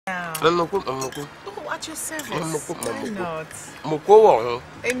At your service. Why not? Moko.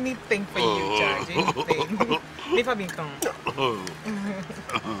 Anything for you, Judge. Anything. Never been come.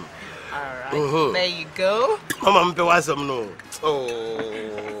 Alright, there you go. Mama Mpewasam no.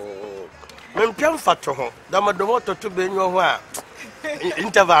 Oh. Mempiam fato ho. Da madomoto to be nyo ho a.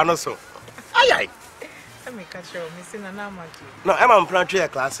 Interval no so. Aye. Let me catch you. Missing an amaki. No, I'm planting a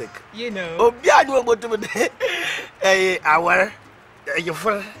classic. You know. Obi anu go to be our you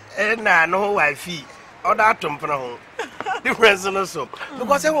for na no wife. Other atompa ho. Difference no so.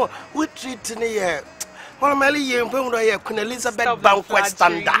 Because we treat ni here. Well, Melly, you and Queen Elizabeth banquet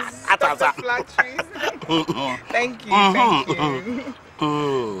standard. Thank you.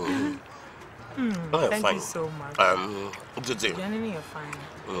 Thank you so much. Janine, you're fine.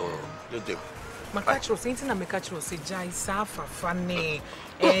 Makacho, since I'm a catcher, say Jai Safa, funny,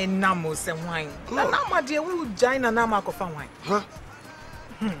 and Namos and wine. Now, my dear, we will join a Namak of wine. Huh?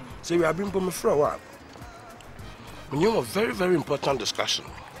 So, we have been for me for a while. We knew a very, very important discussion.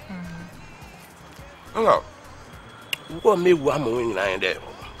 Hello. What made one in there?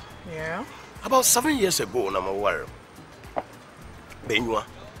 Yeah. About 7 years ago, I'm aware. Benua.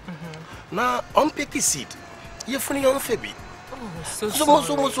 Now, on picky seat, you're funny on Phoebe. So.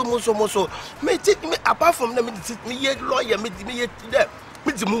 May take me apart from them, me yet lawyer, me yet there.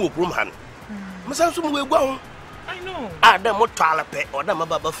 Me the move room hand. Myself, we go. I know. Ah, the more talape or the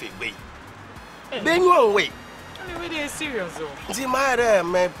Mababa Phoebe. Benua way. Anyway, they're serious though. The matter,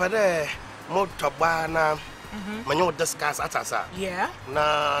 my father. Motabana, Manu discuss at us. Yeah.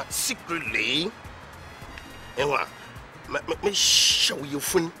 Na secretly, me show you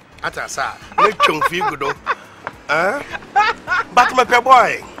fun at us. Make you feel good. But my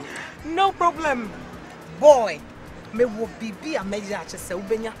boy. No problem, boy. Me will be a major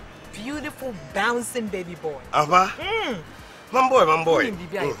Ubenya. Beautiful bouncing baby boy. My boy.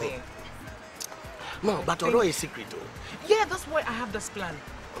 No, but although it's secret. Yeah, that's why I have this plan.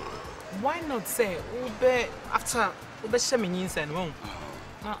 Why not say Ube after Ube Sheminins and won't?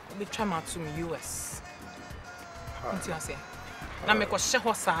 Now we try out to the US. What do you say? Now make a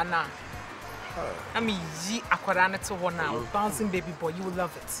shehosana. I mean, ye aquarana to one now, bouncing baby boy, you will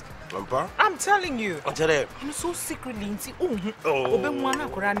love it. I'm telling you. I'm telling you. I'm so secretly into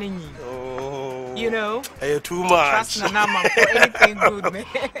you know? Hey, too much. Trust Nana for anything good, man.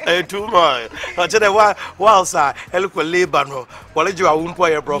 Hey, too much. I tell you what, sir, help with Lebanon. What you won't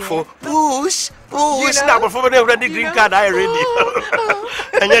play a bro? Push. Now before they already green card, I already.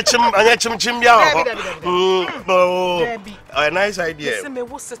 And yet, chim yao. A nice idea.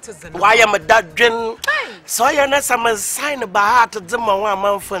 Why am a dad gen? So I am some sign about the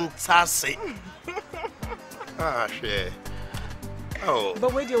Mawa fantastic. Ah, shit. Oh.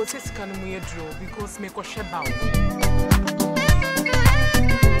 But where do you take can we draw because make a share bound.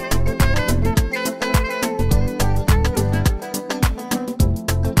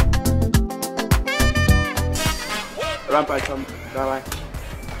 Rampart come. Bye.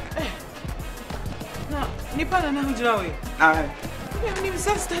 Now, Nippon and Joey. Aye. You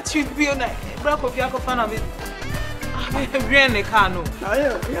said you'd be on a block of Yako fan of it. I really can't know.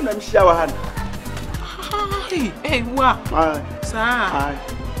 I'm shower hand. Hey, what? Sir. Aye.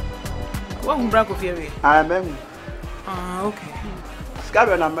 What black of your way? I am. Ah, okay.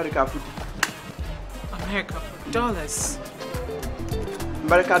 Scarlet and America food. America dollars.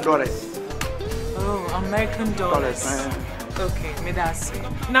 America dollars. Oh, American dollars. Okay, me that's it.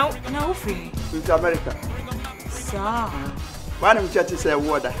 Now, free. With America. Sir. Why don't you say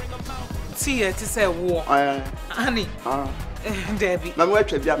water? See it, say war. Honey. Debbie. I'm going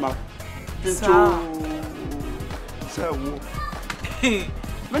to be a man. So,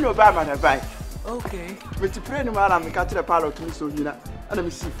 when you buy my bike. Okay. But you pray no man, I'm catching a pilot to me so you know. And let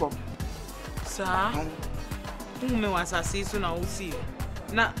me see for. Sir. Who me was I see soon I will see you.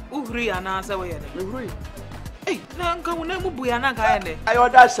 Na uhri anasa we yede. Uhri. Eh, na nka wo na mu buya na ka yede. Ayo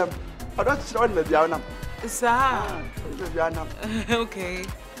dasam. Odo tsira on me bia wonam. Sir. Bia nam. Okay.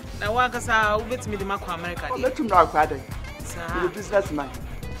 Na wa ka sa wo betimi de makwa America de. Betum na akwa de. Sir. You businessman.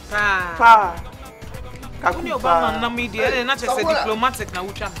 Pa. Kakuni Obama na media na chese diplomatic na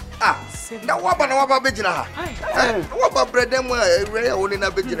wucha. Na waba bejina ha. Waba bredem we woni na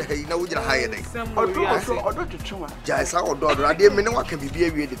bejina ha na wujina ha yede. Odo tutuma. Jaisa odo ade me ne waka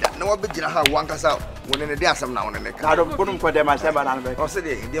bibia wie deda. Na waba bejina ha wankasa woni ne de asem na woni ne ka. Ado bonum ko de ma seba na be. O se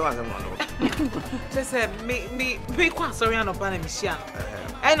de asem no. Chese me kwa sorry na ba na mishia.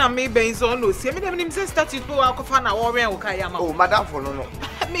 Na me ben so no see me dem nim say statute po akofa na wo ren wo ka ya ma. Oh, madam for no.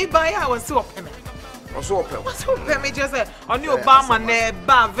 Me buy I was so open. Also open. What's open me just say on Obama na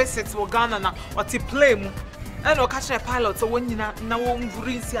ba visit wo Ghana na what play mu. And no catch a pilot so when you now won't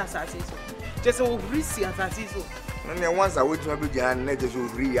reach assassins. Just a reach assassins. And once I wait to be Jan, let us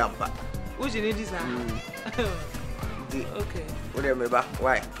re up. Which you need is okay. Whatever,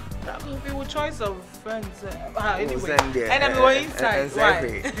 why? That would be a choice of friends. Anyway, and I'm going inside.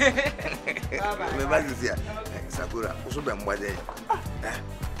 Why? Sakura, also been what they.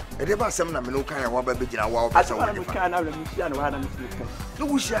 I never some no kind of wabba begin a while. I saw a kind of Luciano had a mistake. No,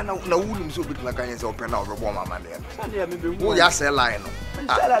 we shall know no woman so big like I is open out of woman. Oh, yes, a lion.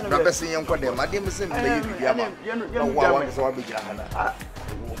 Never seen young for them. I didn't see baby. You're one so I began.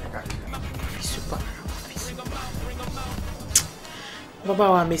 Super.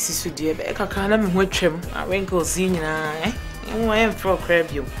 Baba wa mesi so die be kakra na me ho atwam wrinkles nyina eh wo em fro crab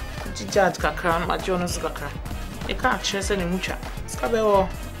you judge kakra na majo no so kakra e ka akire se ne mutwa ska be wo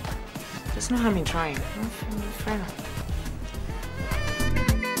just no harm in trying friend.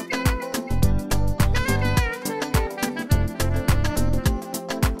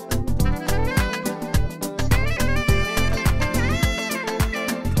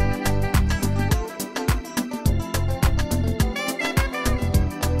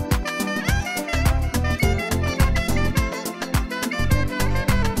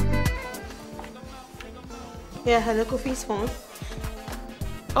 Yeah, hello, Kofi's phone.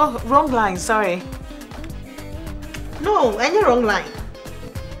 Oh, wrong line, sorry. No, any wrong line.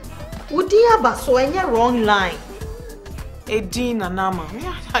 Udia baso any wrong line. Edina Nama.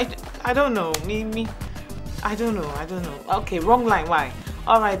 Yeah, I don't know. Me. I don't know. Okay, wrong line, why?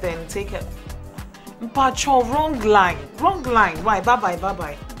 Alright then, take it. Pacho, wrong line. Why?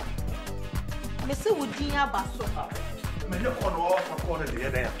 Bye-bye. Mese Udia baso.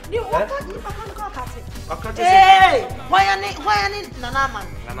 Hey, why are Nanama?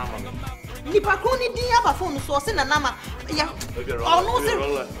 Nipakoni dia ba phone so say Nanama. Yeah. Oh no say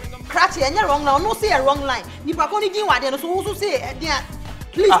cratchy any wrong line. No say a wrong line. Nipakoni din wade no so also say dia.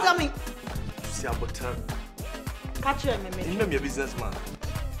 Please tell me. See about time. Catch you me. You know me a businessman.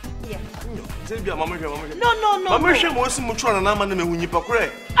 Yeah. Say be mama. No. Mama hwe mo si mutro na ma na me hu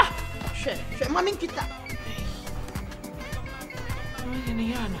nipakore. Ah, hwe mama nkita.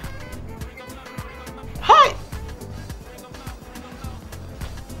 Hi.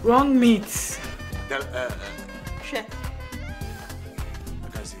 Wrong meat. Sure. I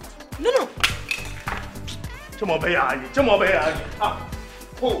can see it. No. Come on, baby. Ah.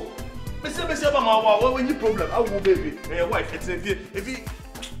 Oh. Mr. About my wife. When you problem, I will baby. Your wife. It's if you.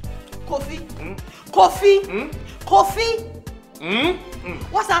 Coffee.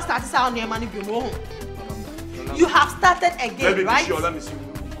 What's that started sound near money be more? You have started again, baby, right? Sure, let me see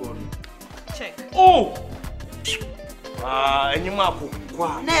who called. Check. Oh. And you map.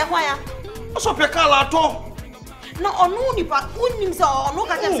 Ne why? Also, Pekala at all. No, no, nipa. Unim so no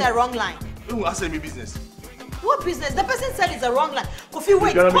can say wrong line. Who asked me business? What business? The person said it's a wrong line. Coffee,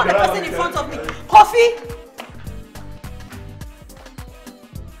 wait. Put the person in front of me. Coffee.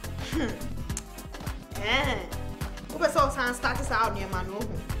 Who saw some status out near man?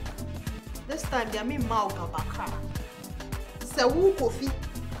 This time they are me mouth and back. So who coffee?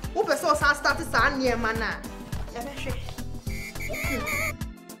 Who saw some status out near man?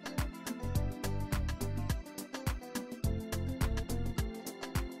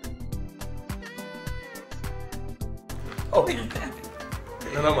 Oh.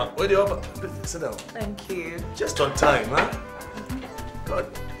 Nana, where do you up? Sit down. Thank you. Just on time, huh? God.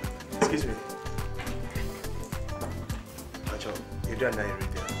 Excuse me. Pacho, you don't know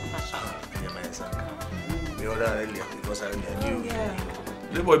everything. You're my son. We ordered earlier because I knew. Yeah.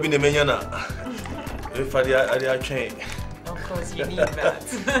 The boy been a man now. If I did train. Of course, you need that.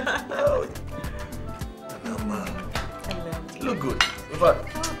 Oh. Nana, look good. In fact,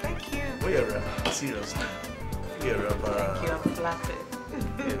 Oh, thank you. we are serious. We are Thank you, I'm flattered.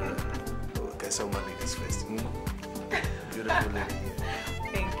 Okay, someone ladies first. Beautiful lady here.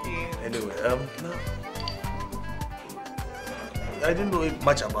 Thank you. Anyway, no. I didn't know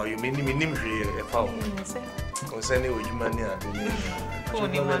much about you. Me name here. Concerning with you, money.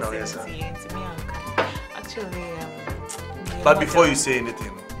 Actually, But before you say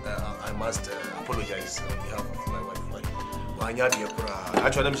anything, I must apologize on behalf of my wife.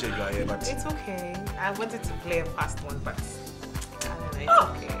 Actually, let me say you are here, but it's okay. I wanted to play a fast one, but I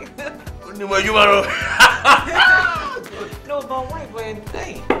don't know, it's okay. No, but why?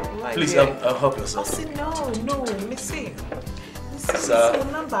 Hey, please help yourself. I said no, Missy. Sir. Your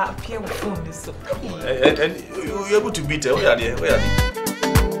number appear on phone, so And you're able to beat her. Where are they?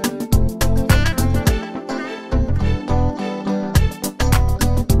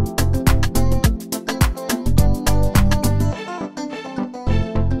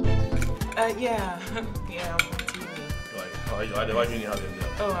 Yeah.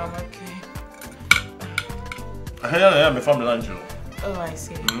 okay. I am a family lunch. Oh, I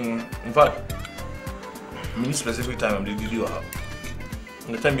see. In fact, many specific time I'm the you have.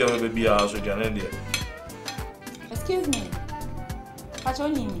 The time you have a baby house with your India. Excuse me. What's your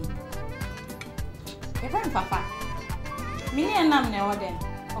name? Your friend Papa. Me and I'm never there.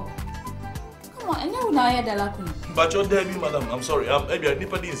 Oh. Come on, and you know I had a lack. But your Debbie, madam, I'm sorry. Maybe a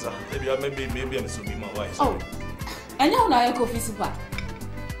nipper dinner. Maybe I'm so be my wife. Oh. And you know I coffee super.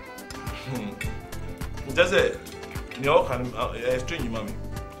 Just say, you can exchange your mommy.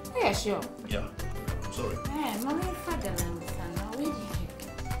 Yeah, sure. Yeah. I'm sorry. Yeah, mommy father understand. Now where did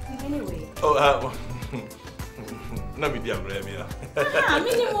you? Anyway. Oh, let me diagram here.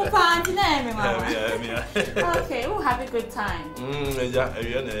 Minimum party name, mama. Yeah. Okay, we'll have a good time.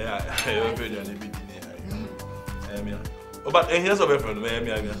 But here's a boyfriend.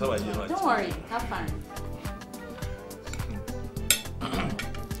 Don't worry, have fun.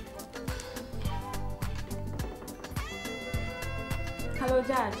 Hello,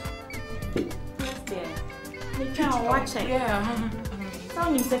 Judge. Yes, dear. You can't watch it. Yeah. Tell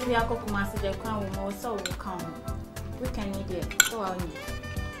me if you are going to master the crown or so will come. We can need it. Go on.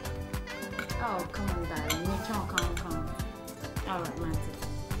 Oh, come on, darling. You can't come. All right, Matty.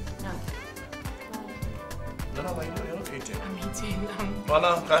 Okay. No, you're not eating. I'm eating. Oh,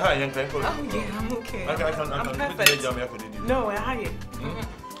 yeah, I'm okay. I'm perfect. No, I hire it.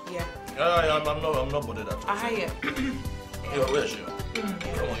 Yeah. I'm not bothered at all. I hire it. Yeah, where's you?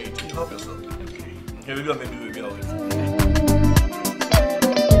 Come on, eat. Help yourself. Okay. Here we go, maybe we'll be away.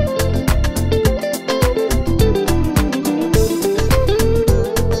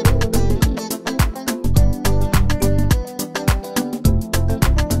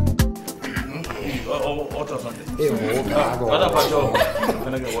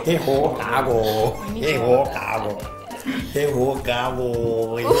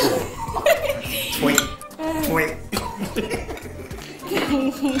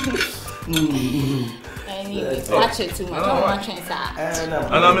 Watch it too much. Don't watch inside. And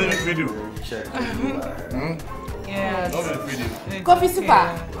I'm in the video. Yes. Coffee super.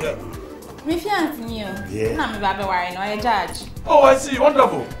 Yeah. Me fiance new. Na me babe worry no, you judge. Oh, I see.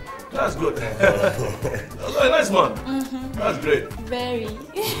 Wonderful. That's good. That's a nice man. That's great. Very.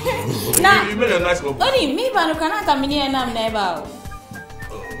 You made a nice couple. Only me ba no kana ka mini na me neighbor.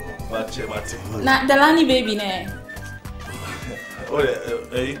 Bache. Na the Lani baby ne. Oh,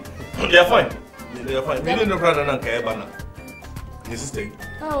 they're fine. They're fine. We didn't know that Kayabana. His sister.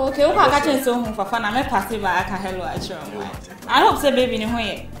 Oh, okay. We can catch so home for fun. I may pass it by aka hello actually. I hope say baby ni ho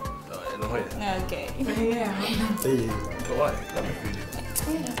ye. Okay. Yeah. Why? Let me feed you.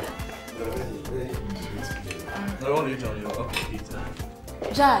 I want to eat on you. Okay, eat.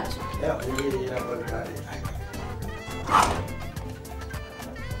 Judge.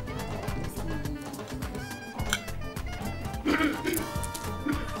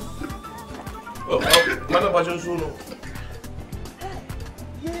 Oh, what about your son?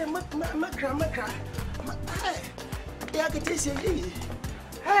 Yeah, makra. Yeah, I can taste it.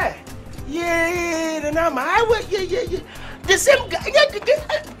 Hey, yeah, the name. Yeah. The same guy.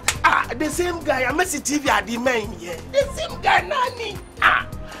 The same guy. I'm a TV at the man. Yeah, the same guy. Nani.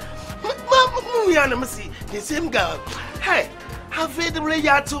 The same guy. Hey, have you the way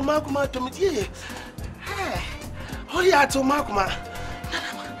to Makuma to me? Yeah. Hey, oh yeah, to Makuma.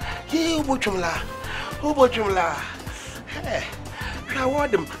 Yeah, Ubochumla. Hey, I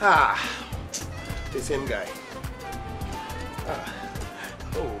want them. The same guy.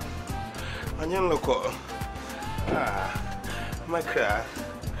 Oh, onion loco. My cry.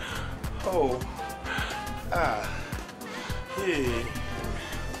 Oh, hey,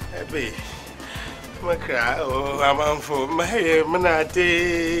 baby. My cry. Oh, I'm on for my hair,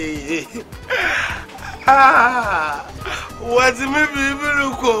 manate. What's me,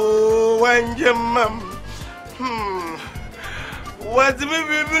 Bibiluko, one jam? What's me,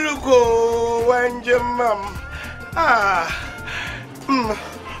 Bibiluko, one jam?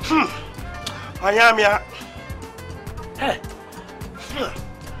 I am ya.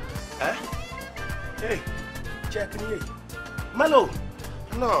 Hey, check me. Malo,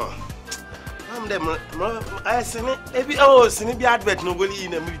 no. I'm them. I seen it. Every seen it be advert no go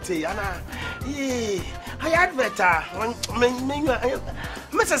in a military. Yeah, I advert.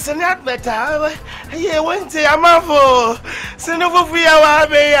 Mr. Send advert. Yeah, one day I'm out for. Send over for your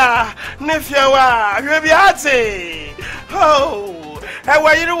bear. Nephew, you be happy. Oh. How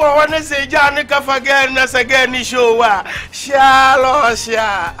are you want to say Janica again as again show what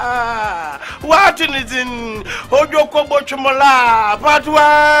in it in Ojo Koboo Chumola part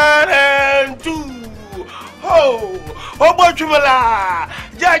 1 and 2. Oh, Obochumala.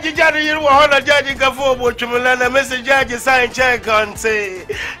 Judge Jadi, you want a judge Gafo Bochumala, and Mr. Judge sign check on say.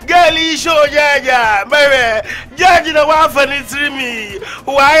 Girlie show Jaja, baby. Judge the wife and it's me.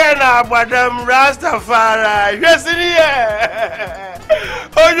 Why not, Madame Rastafari? Yes, in here.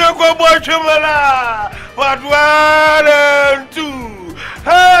 Onyoko Bochumala. But 1 and 2.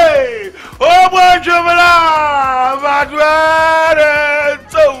 Hey! Obochumala. But 1 and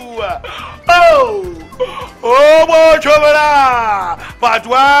 2. Oh! Obochumala. But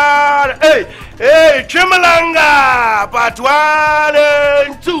 1. Hey, Chimalanga. But 1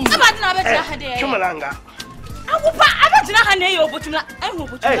 and 2. Chimalanga.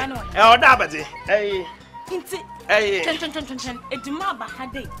 Hey, Dabati. Hey. Hey.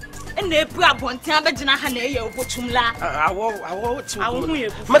 And they put up 1 time, but Jana Hane, Obochumla. I want to.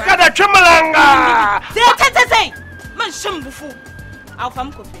 Makada Chimalanga. Say, Mansham Bufu. Our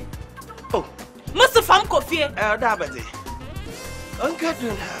farm coffee. Oh, Must farm coffee. Dabati. Uncle.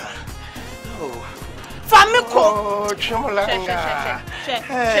 Oh. Famiko. Oh, Chimalanga.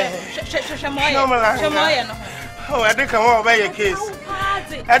 Oh, I think I'm all by your case.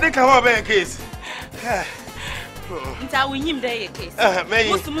 I think I'm all by your case. Until we him there, case.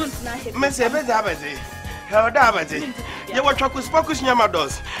 Messi, Dabati. How Dabati? You watch Focus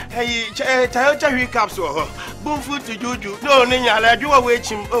Yamados. Hey, Toyota recaps or her. Boom food to Juju. No, Nina, you are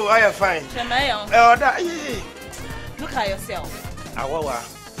waiting. Oh, I am fine. Look at yourself. Awa.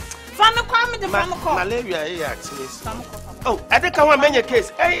 Famiko, the Famiko. Malaria, actually. Oh, I think I want to make a case.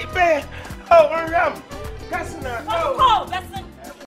 Hey, bear. Oh, Ram. That's not.